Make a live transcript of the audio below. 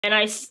And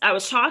I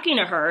was talking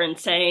to her and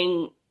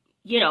saying,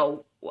 you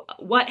know,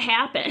 what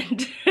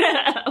happened?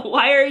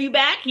 Why are you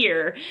back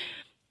here?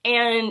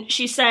 And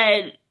she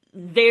said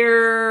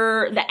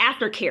the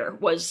aftercare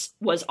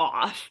was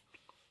off.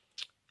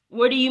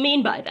 What do you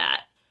mean by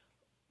that?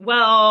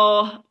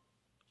 Well,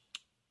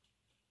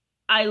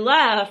 I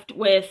left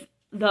with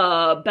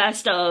the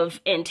best of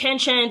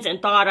intentions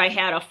and thought I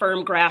had a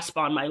firm grasp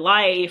on my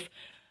life,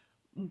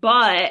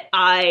 but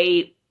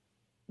the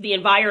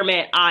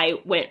environment I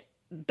went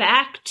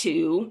back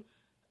to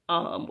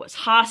was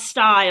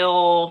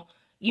hostile.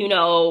 You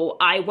know,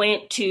 I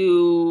went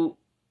to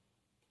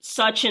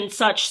such and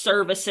such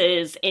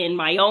services in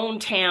my own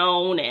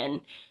town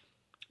and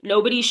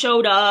nobody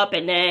showed up.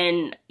 And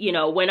then, you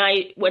know, when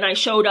I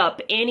showed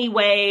up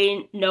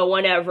anyway, no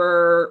one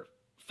ever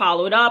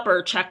followed up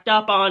or checked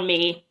up on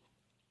me.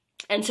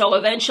 And so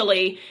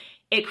eventually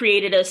it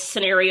created a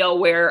scenario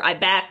where I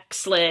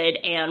backslid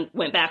and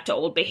went back to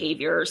old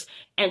behaviors.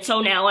 And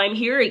so now I'm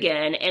here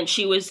again. And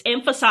she was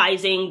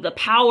emphasizing the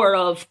power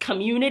of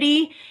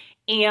community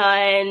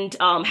and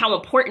how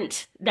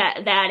important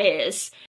that is.